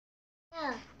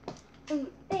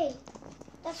B.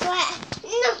 That's right.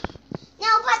 No.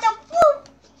 Now, put the boop.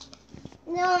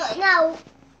 No.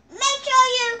 Make sure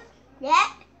you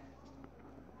let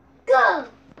go.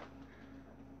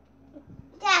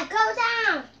 Dad, go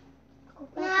down.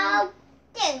 Now,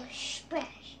 do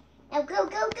splash. Now go.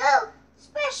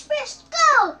 Splash,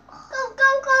 go.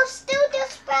 Go. Still do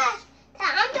splash.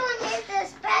 Dad, I'm doing the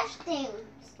splash things.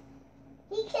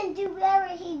 He can do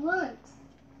whatever he wants.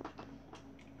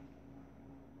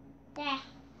 Dad,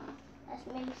 that's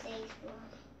maybe safe one.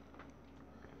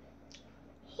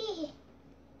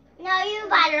 Now you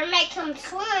better make him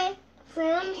swim.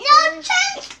 No,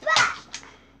 change back.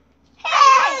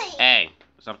 Hey,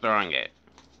 stop throwing it.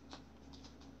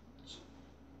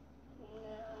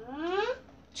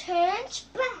 Change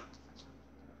back.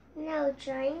 No,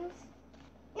 change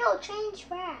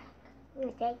back.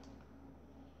 Okay.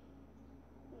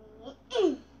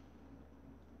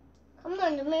 Come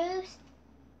on, the moves.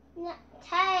 No,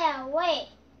 Taya, wait.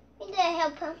 You gotta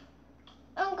help him.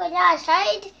 Uncle Josh,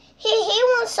 he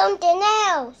wants something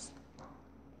else.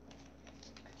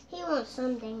 He wants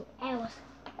something else.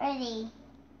 Ready?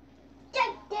 Get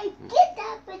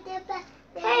up with the back.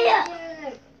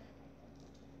 Taya.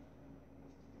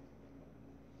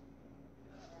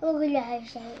 Uncle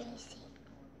Josh, let me see.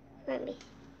 Let me.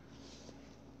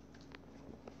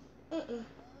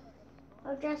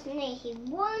 Or just me. He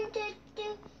wanted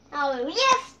to. Now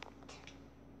lift.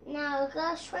 Now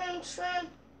go swim.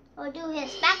 Or do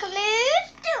his back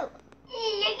moves too.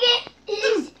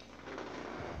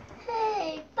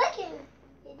 Hey, bucket.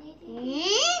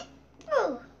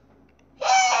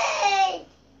 Hey.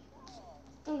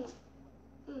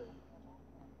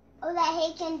 Oh, that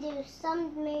he can do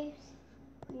some moves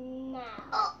now.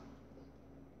 Oh.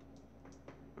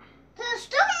 They're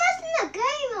still messing the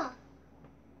game up.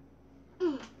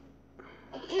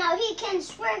 Now he can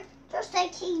swim just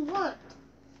like he wants.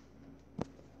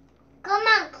 Come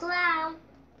on, Cloud.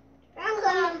 I'm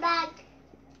going back.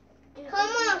 Come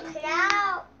on,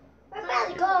 Cloud. We're about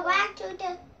to go back to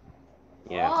the...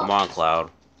 Yeah, come on, Cloud.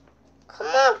 Come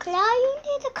on, Cloud. You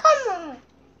need to come on.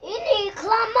 You need to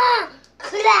come on,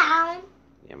 Cloud.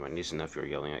 Yeah, my niece and nephew are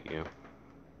yelling at you.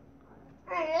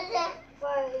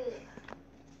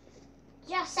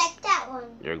 Just like that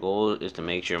one. Your goal is to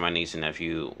make sure my niece and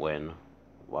nephew win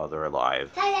while they're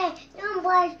alive. Hey, don't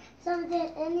watch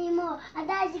something anymore. I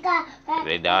thought you got... If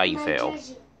they die, you fail.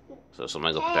 So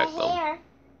somebody go protect them. Here.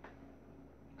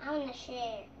 I want to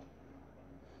share.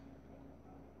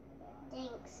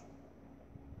 Thanks.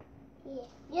 Yeah.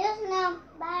 Just now,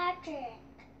 Patrick.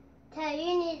 Tay,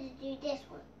 you need to do this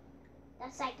one.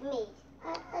 That's like me. I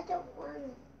don't want to.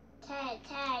 Tay,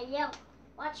 yo.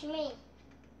 Watch me.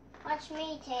 Watch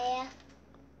me, Tay.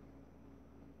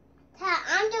 Tay,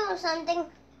 I'm doing something.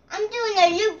 I'm doing a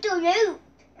loop-de-loop.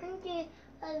 I'm doing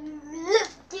a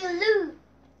loop-de-loop.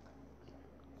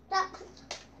 Stop.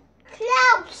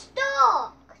 Cloud,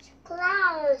 stop.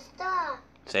 Cloud, stop.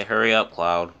 Say hurry up,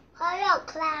 Cloud. Hurry up,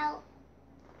 Cloud.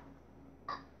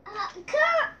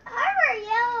 Hurry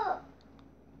up.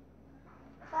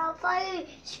 I'll fire,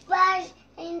 splash,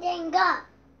 and then go.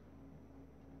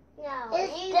 No,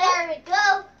 you gotta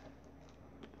go.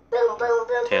 Boom.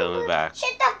 Taylor, move back.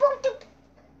 Shut up, boom. Go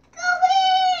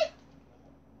in.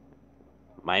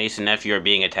 My niece and nephew are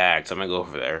being attacked, so I'm gonna go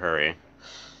over there. Hurry.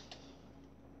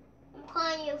 I'm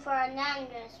calling you for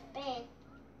another spin.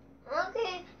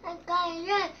 Okay, I got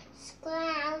you.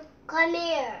 Clown, come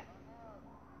here.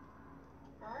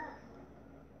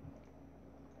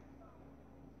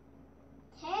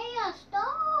 Hey,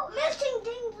 stop messing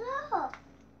things up.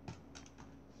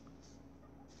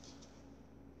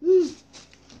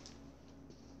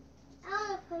 I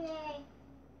want to play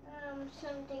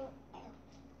something else.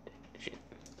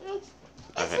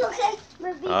 It's okay.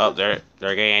 Oh, they're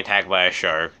getting attacked by a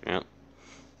shark. Yep.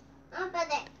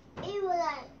 But it was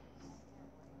like...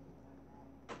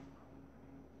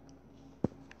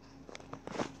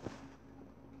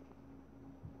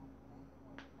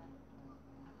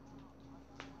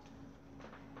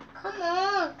 Come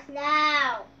on,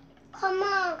 Cloud. Come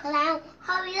on, Cloud.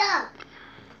 Hurry up.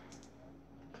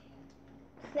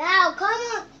 Cloud, come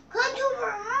on. Come to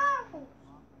our house.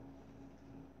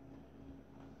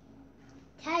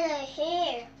 Tyler,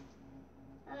 here.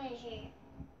 I'm here.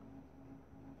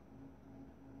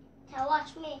 Now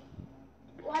watch me.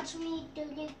 Watch me do.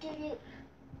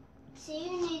 See,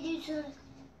 you need to do some.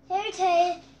 Here,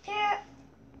 Tyler. Here.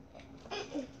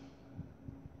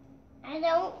 I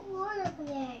don't want to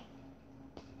play.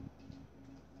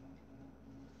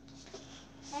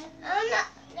 I'm not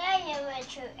playing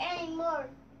with you anymore,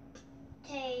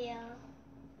 Tail.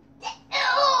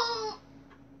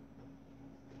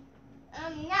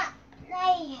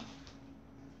 here.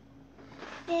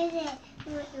 This is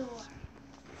what you want.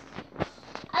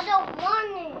 I don't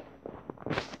want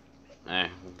it.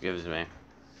 Give it to me.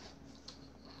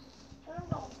 I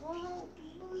don't want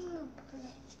to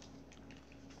play.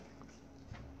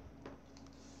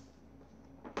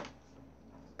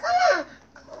 Come on.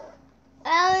 I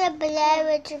want to play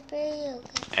with the video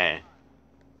game. Hey.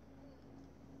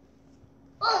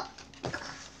 Oh.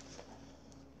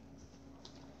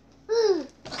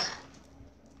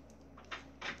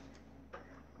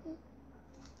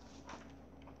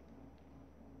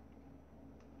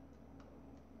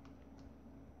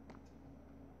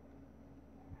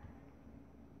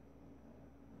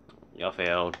 Y'all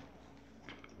failed.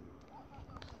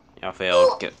 Y'all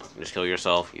failed. Just kill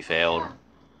yourself. You failed.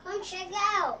 Come check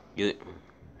out. You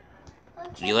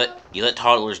let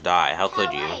toddlers die. How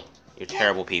could you? You're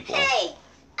terrible people. Hey,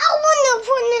 I want to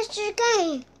finish the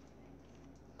game.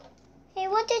 Hey,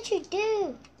 what did you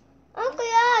do? Uncle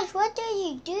Ash, what did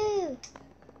you do?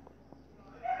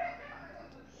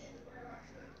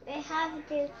 We have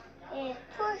to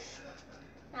push.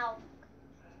 Now,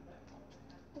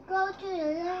 go to the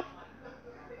left.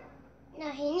 Now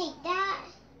he needs that.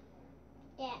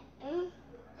 Yeah.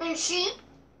 And sheep.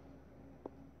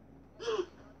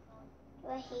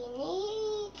 But he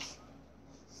needs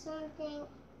something.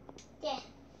 Yeah.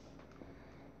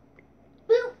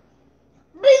 Boop.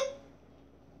 Boop.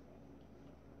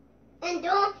 And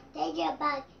don't take it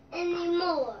back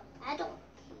anymore. I don't.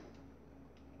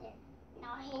 There.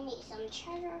 Now he needs some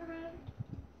cheddar.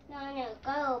 Now no,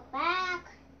 go back.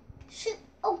 Shoot.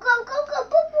 Oh, go. Boop, boop,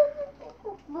 boop,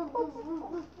 boop, boop, boop, boop,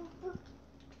 boop.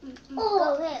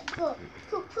 Oh, go ahead, go.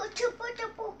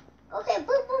 Okay,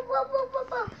 boop.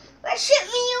 We're shooting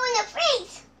you in the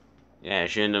face. Yeah,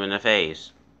 shooting them in the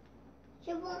face.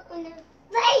 Shoot him in the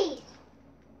face.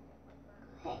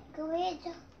 Go ahead.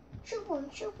 Shoot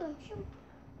him.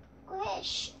 Go ahead.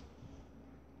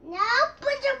 Now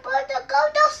put the go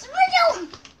to spit him.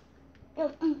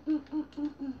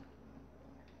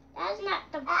 That's not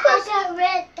the I got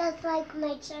red. That's like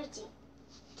my jersey.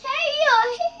 Tail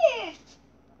here.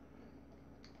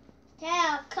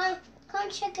 Tail, come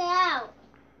check it out.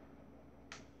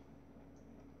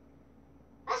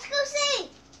 Let's go see.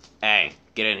 Hey,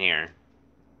 get in here.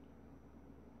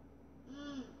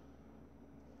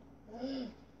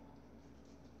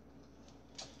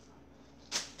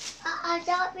 I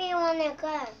thought we want to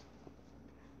go.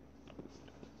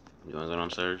 You want to go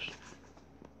downstairs?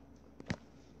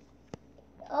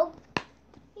 Oh,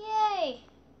 yay!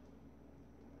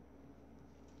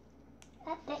 I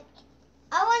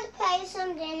want to play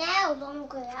something else,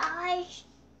 Uncle Ash.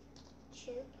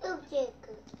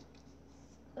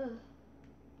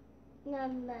 No,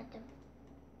 I'm about to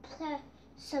play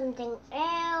something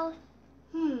else.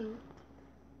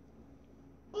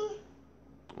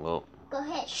 Well. Go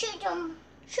ahead, shoot him.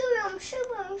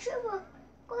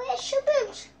 Go ahead, shoot him.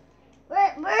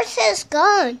 Where's his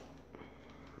gun?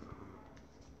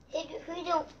 If we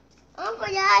don't,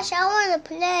 Uncle Ash, I want to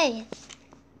play.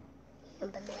 I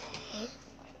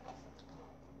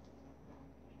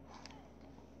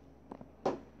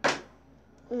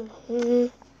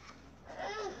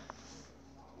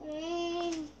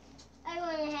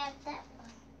want to have that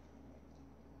one.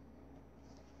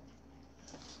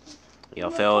 Y'all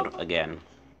failed again.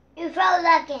 You failed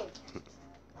again.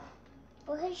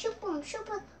 Okay, shoot him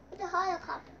with the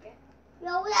helicopter.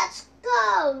 Yo, let's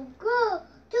go to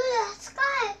the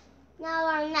sky. Now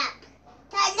our nap.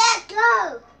 Let's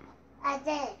go. I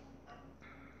did.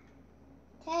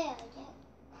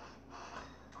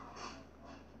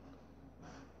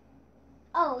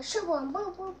 Oh, shoot him.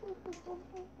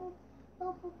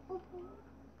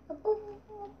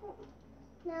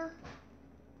 Now.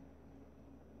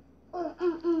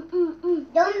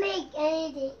 Don't make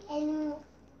anything anymore.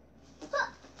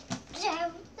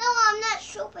 No, I'm not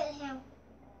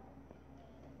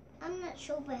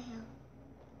shooting him.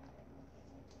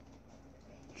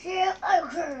 Here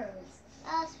occurs.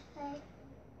 Let's play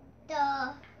the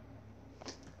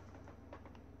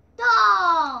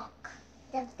dog.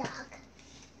 The dog.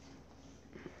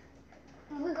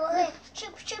 We go ahead.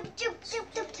 Shoot.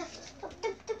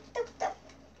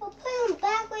 We'll put him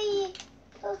back where he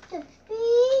goes to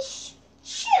fish.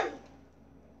 Shoot.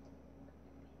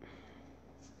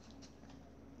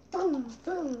 Boom.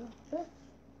 Ooh.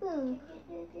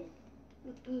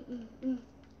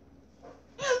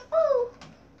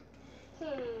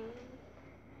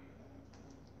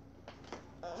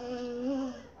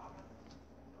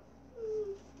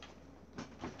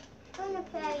 I'm gonna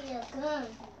play a gun.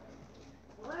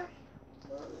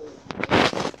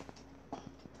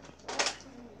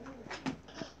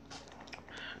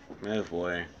 Oh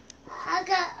boy. I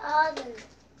got all of them.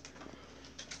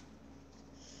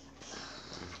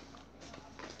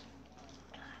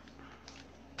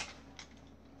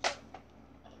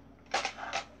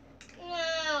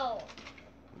 No.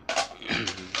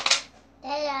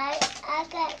 Daddy, I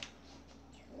got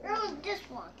this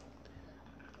one.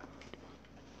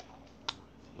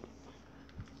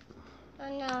 Oh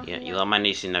no. Yeah, you No. let my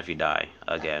niece and nephew die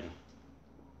again.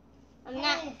 I'm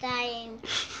not dying.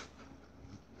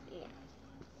 Yeah.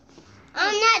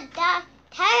 I'm not dying.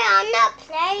 Hey, I'm not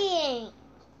playing.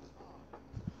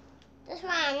 That's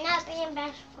why I'm not being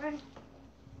best friend.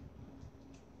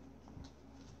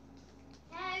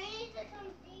 I need to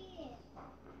come see it.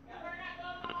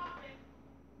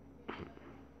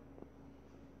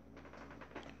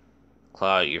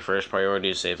 Cloud, your first priority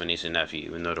is save a niece and nephew,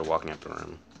 even though they're walking out the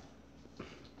room.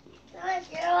 It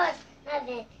was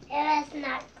nothing. It was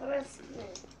not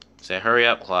Christmas. Say, hurry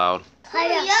up, Cloud.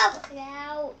 Hurry up,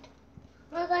 Cloud.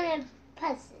 We're gonna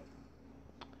press it.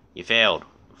 You failed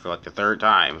for like the third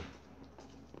time.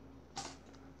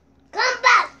 Come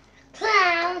back,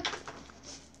 Cloud.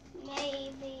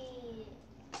 Maybe.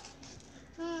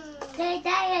 Say,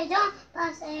 Daddy, don't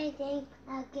press anything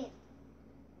again.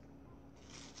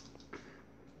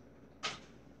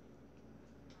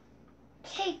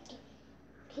 Take it.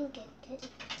 Pink it.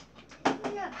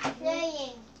 I'm not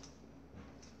playing.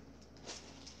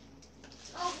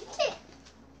 Oh, yeah.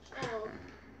 Oh,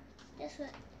 this one.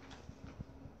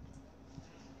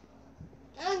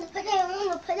 I'm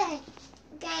gonna put that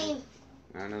game.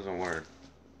 That doesn't work.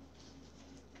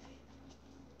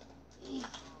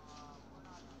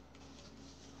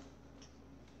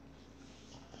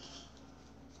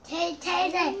 Tay,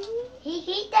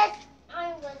 he does.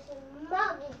 I was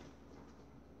mugging.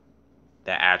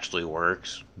 That actually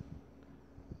works.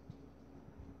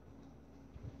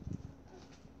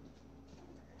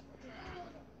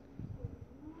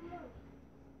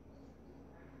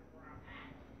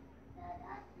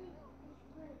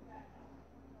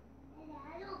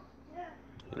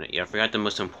 You forgot the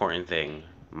most important thing.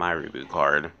 My reboot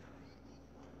card.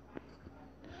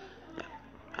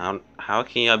 How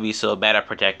can y'all be so bad at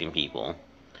protecting people?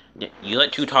 You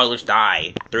let 2 toddlers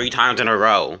die 3 times in a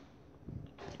row.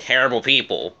 Terrible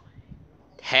people.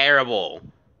 Terrible.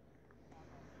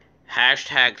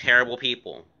 Hashtag terrible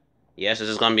people. Yes, this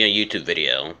is gonna be a YouTube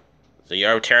video. So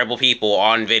you're terrible people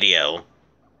on video.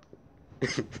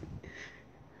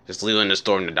 Just leaving the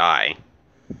storm to die.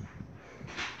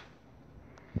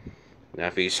 Now,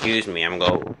 if you excuse me, I'm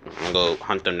gonna go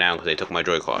hunt them down because they took my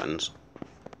Joy-Cons.